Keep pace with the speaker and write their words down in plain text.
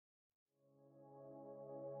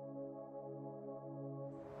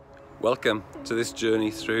Welcome to this journey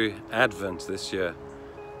through Advent this year.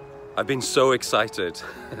 I've been so excited.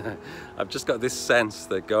 I've just got this sense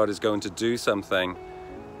that God is going to do something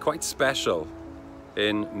quite special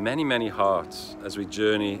in many hearts as we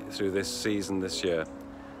journey through this season this year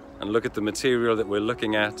and look at the material that we're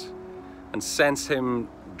looking at and sense Him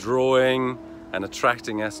drawing and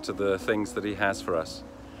attracting us to the things that He has for us.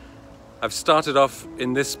 I've started off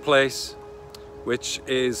in this place, which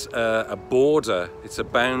is a border, it's a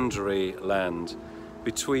boundary land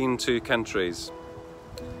between two countries.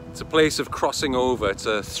 It's a place of crossing over, it's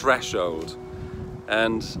a threshold.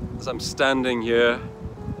 And as I'm standing here,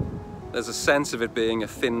 there's a sense of it being a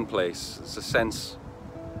thin place. There's a sense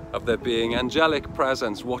of there being angelic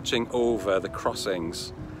presence watching over the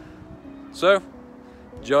crossings. So,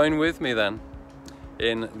 join with me then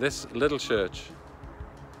in this little church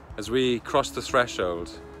as we cross the threshold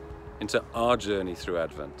into our journey through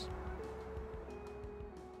Advent.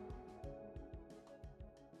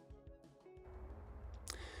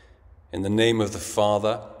 In the name of the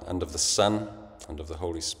Father, and of the Son, and of the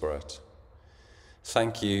Holy Spirit,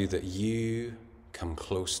 thank you that you come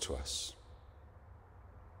close to us,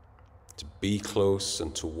 to be close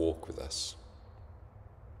and to walk with us.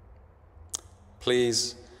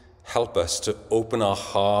 Please help us to open our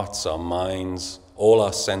hearts, our minds, all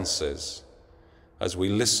our senses, as we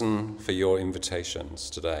listen for your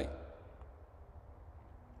invitations today.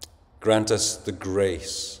 Grant us the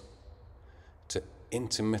grace to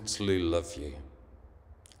intimately love you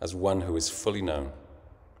as one who is fully known,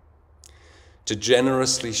 to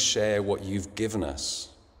generously share what you've given us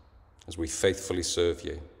as we faithfully serve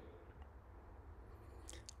you,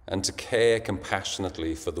 and to care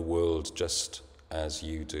compassionately for the world just as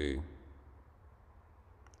you do.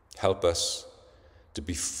 Help us to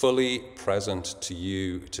be fully present to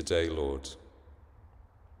you today, Lord.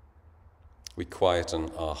 We quieten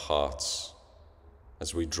our hearts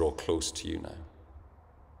as we draw close to you now.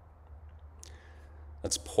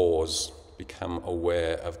 Let's pause, become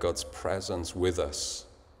aware of God's presence with us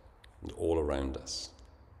and all around us.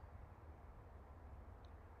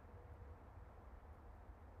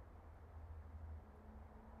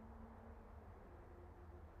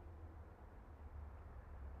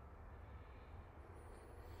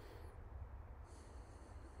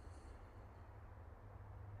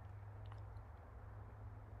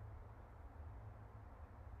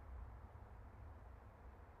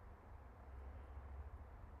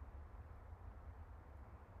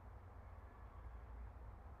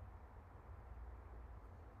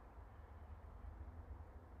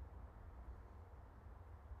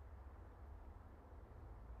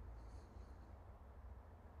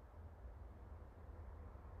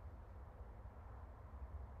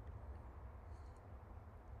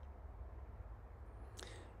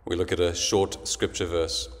 We look at a short scripture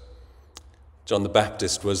verse. John the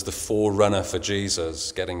Baptist was the forerunner for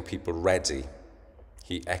Jesus, getting people ready.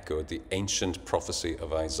 He echoed the ancient prophecy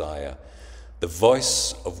of Isaiah, the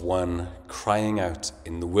voice of one crying out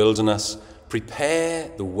in the wilderness,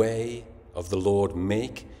 "Prepare the way of the Lord,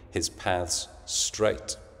 make his paths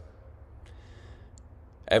straight."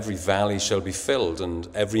 Every valley shall be filled,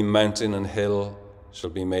 and every mountain and hill shall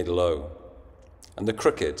be made low, and the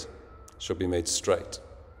crooked shall be made straight,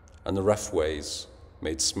 and the rough ways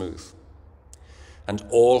made smooth. And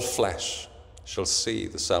all flesh shall see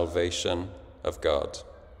the salvation of God.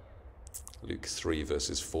 Luke 3,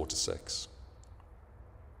 verses 4 to 6.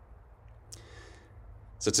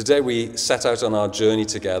 So today we set out on our journey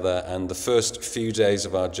together, and the first few days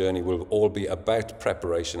of our journey will all be about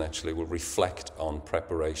preparation, actually. We'll reflect on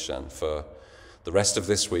preparation for the rest of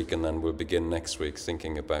this week, and then we'll begin next week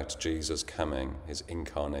thinking about Jesus coming, his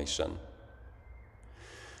incarnation.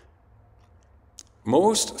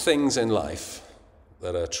 Most things in life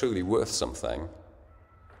that are truly worth something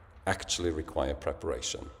actually require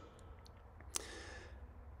preparation.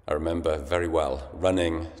 I remember very well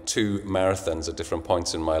running 2 marathons at different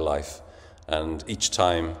points in my life, and each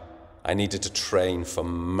time I needed to train for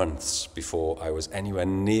months before I was anywhere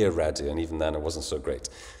near ready, and even then it wasn't so great,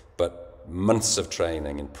 but months of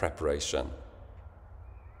training in preparation.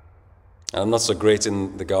 And I'm not so great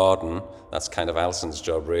in the garden. That's kind of Alison's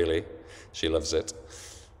job, really. She loves it.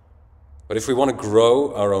 But if we want to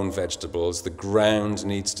grow our own vegetables, the ground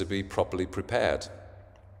needs to be properly prepared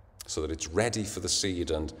so that it's ready for the seed.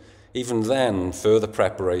 And even then, further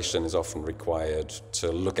preparation is often required to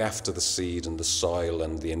look after the seed and the soil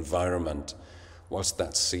and the environment whilst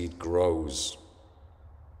that seed grows.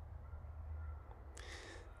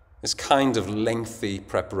 This kind of lengthy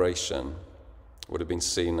preparation would have been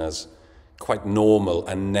seen as quite normal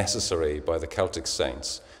and necessary by the Celtic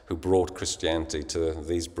saints who brought Christianity to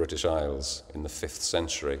these British Isles in the 5th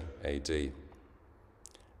century AD. It's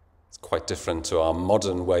quite different to our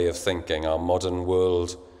modern way of thinking. Our modern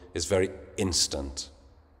world is very instant.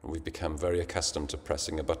 We've become very accustomed to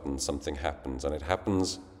pressing a button, something happens, and it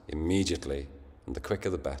happens immediately, and the quicker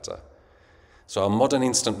the better. So our modern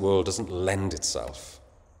instant world doesn't lend itself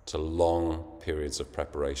to long periods of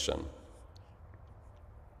preparation.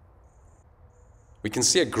 We can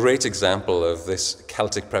see a great example of this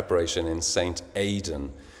Celtic preparation in Saint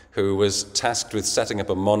Aidan, who was tasked with setting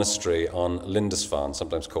up a monastery on Lindisfarne,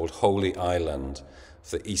 sometimes called Holy Island,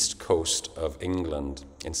 off the east coast of England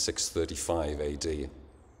in 635 AD.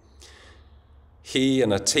 He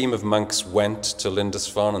and a team of monks went to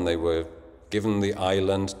Lindisfarne, and they were given the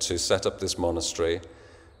island to set up this monastery.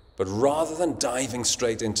 But rather than diving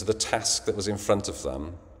straight into the task that was in front of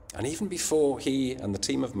them, and even before he and the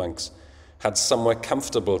team of monks had somewhere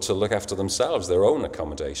comfortable to look after themselves, their own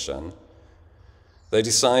accommodation, they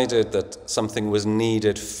decided that something was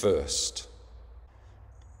needed first.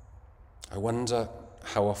 I wonder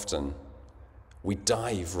how often we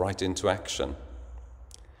dive right into action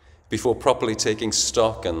before properly taking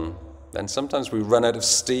stock, and then sometimes we run out of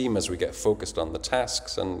steam as we get focused on the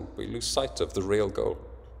tasks and we lose sight of the real goal.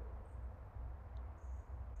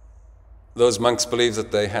 Those monks believed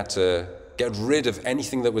that they had to get rid of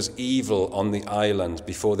anything that was evil on the island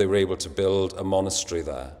before they were able to build a monastery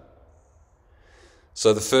there.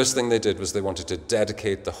 So the first thing they did was they wanted to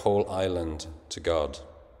dedicate the whole island to God.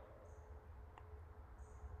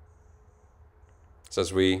 So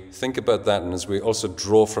as we think about that, and as we also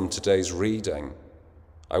draw from today's reading,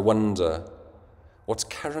 I wonder what's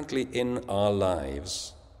currently in our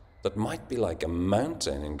lives that might be like a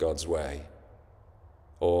mountain in God's way,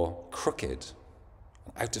 or crooked,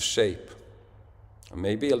 out of shape, or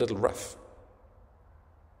maybe a little rough.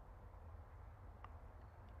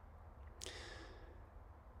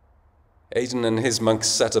 Aidan and his monks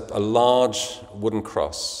set up a large wooden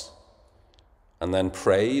cross and then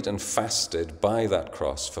prayed and fasted by that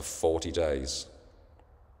cross for 40 days.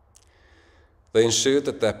 They ensured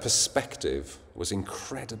that their perspective was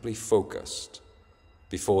incredibly focused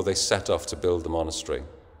before they set off to build the monastery.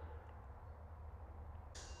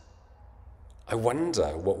 I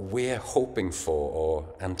wonder what we're hoping for or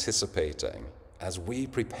anticipating as we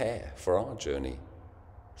prepare for our journey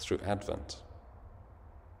through Advent.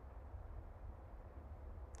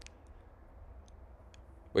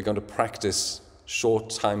 We're going to practice short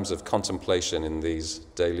times of contemplation in these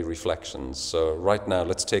daily reflections. So right now,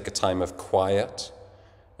 let's take a time of quiet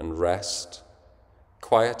and rest.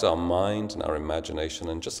 Quiet our mind and our imagination,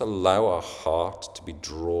 and just allow our heart to be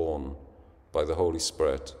drawn by the Holy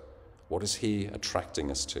Spirit. What is He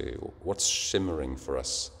attracting us to? What's shimmering for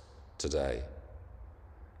us today?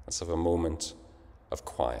 Let's have a moment of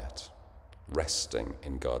quiet, resting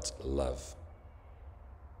in God's love.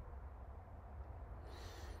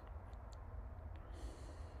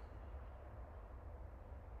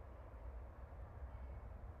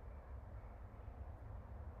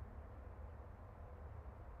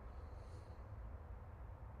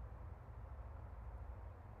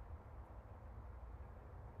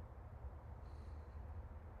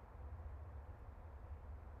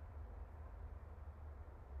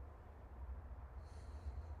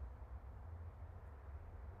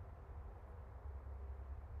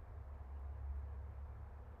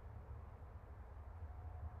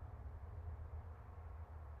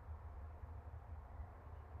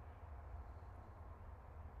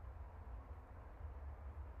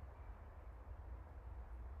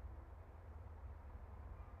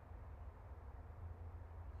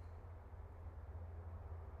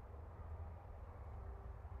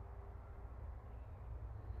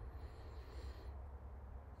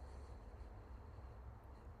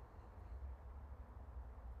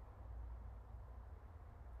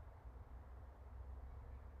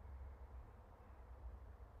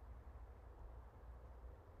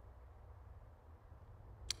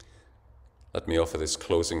 Let me offer this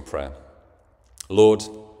closing prayer. Lord,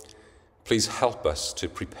 please help us to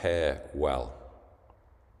prepare well,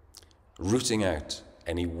 rooting out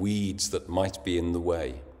any weeds that might be in the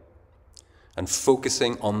way, and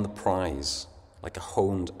focusing on the prize like a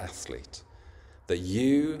honed athlete, that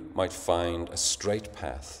you might find a straight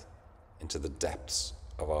path into the depths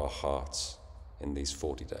of our hearts in these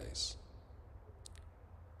 40 days.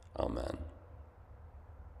 Amen.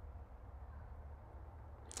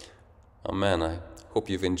 Amen. I hope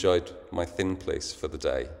you've enjoyed my thin place for the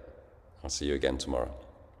day. I'll see you again tomorrow.